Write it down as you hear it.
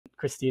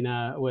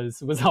Christina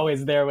was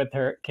always there with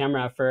her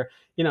camera for,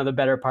 you know, the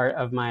better part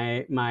of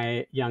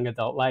my young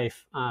adult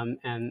life,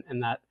 and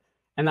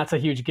that's a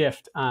huge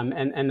gift,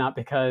 and not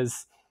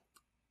because,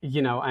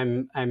 you know,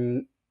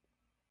 I'm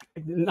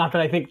not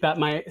that I think that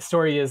my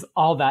story is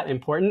all that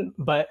important,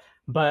 but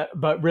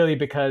really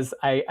because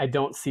I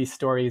don't see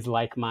stories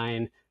like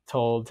mine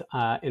told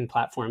in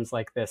platforms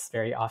like this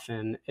very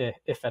often,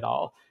 if at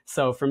all.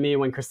 So for me,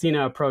 when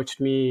Christina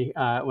approached me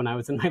when I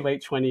was in my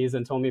late 20s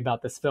and told me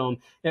about this film,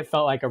 it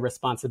felt like a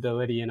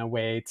responsibility in a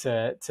way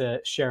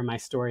to share my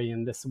story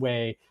in this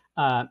way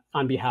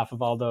on behalf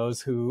of all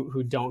those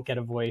who don't get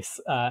a voice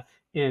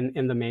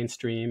in the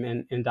mainstream,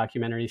 in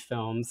documentary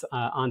films,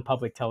 on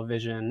public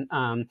television.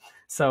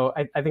 So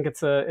I think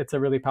it's a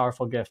really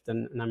powerful gift,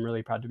 and I'm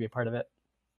really proud to be a part of it.